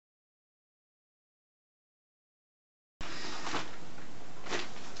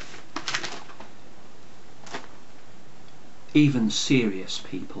Even serious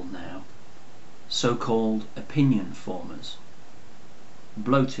people now, so-called opinion formers,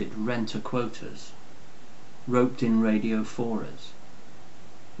 bloated renter-quoters, roped-in radio forers,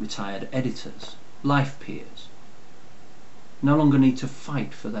 retired editors, life peers, no longer need to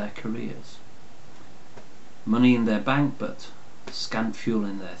fight for their careers. Money in their bank, but scant fuel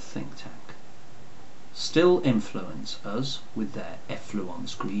in their think tank. Still influence us with their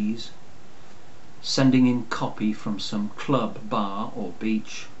effluence grease, sending in copy from some club, bar or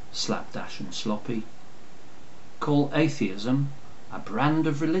beach, slapdash and sloppy. Call atheism a brand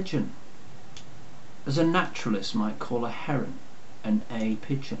of religion, as a naturalist might call a heron an A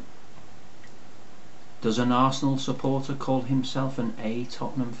pigeon. Does an Arsenal supporter call himself an A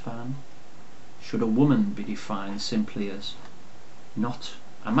Tottenham fan? Should a woman be defined simply as not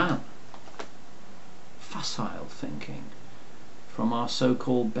a man? Facile thinking from our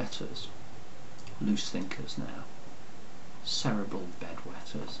so-called betters, loose thinkers now, cerebral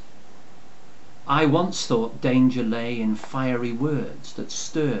bedwetters. I once thought danger lay in fiery words that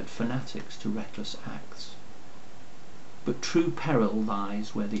stirred fanatics to reckless acts. But true peril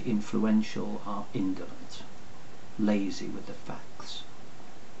lies where the influential are indolent, lazy with the facts.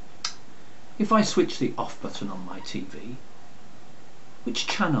 If I switch the off button on my TV, which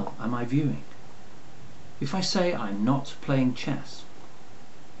channel am I viewing? If I say I'm not playing chess,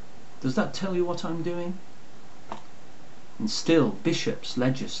 does that tell you what I'm doing? And still bishops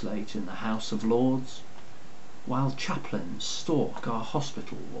legislate in the House of Lords, while chaplains stalk our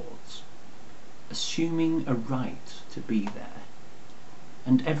hospital wards, assuming a right to be there,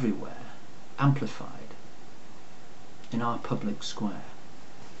 and everywhere amplified in our public square.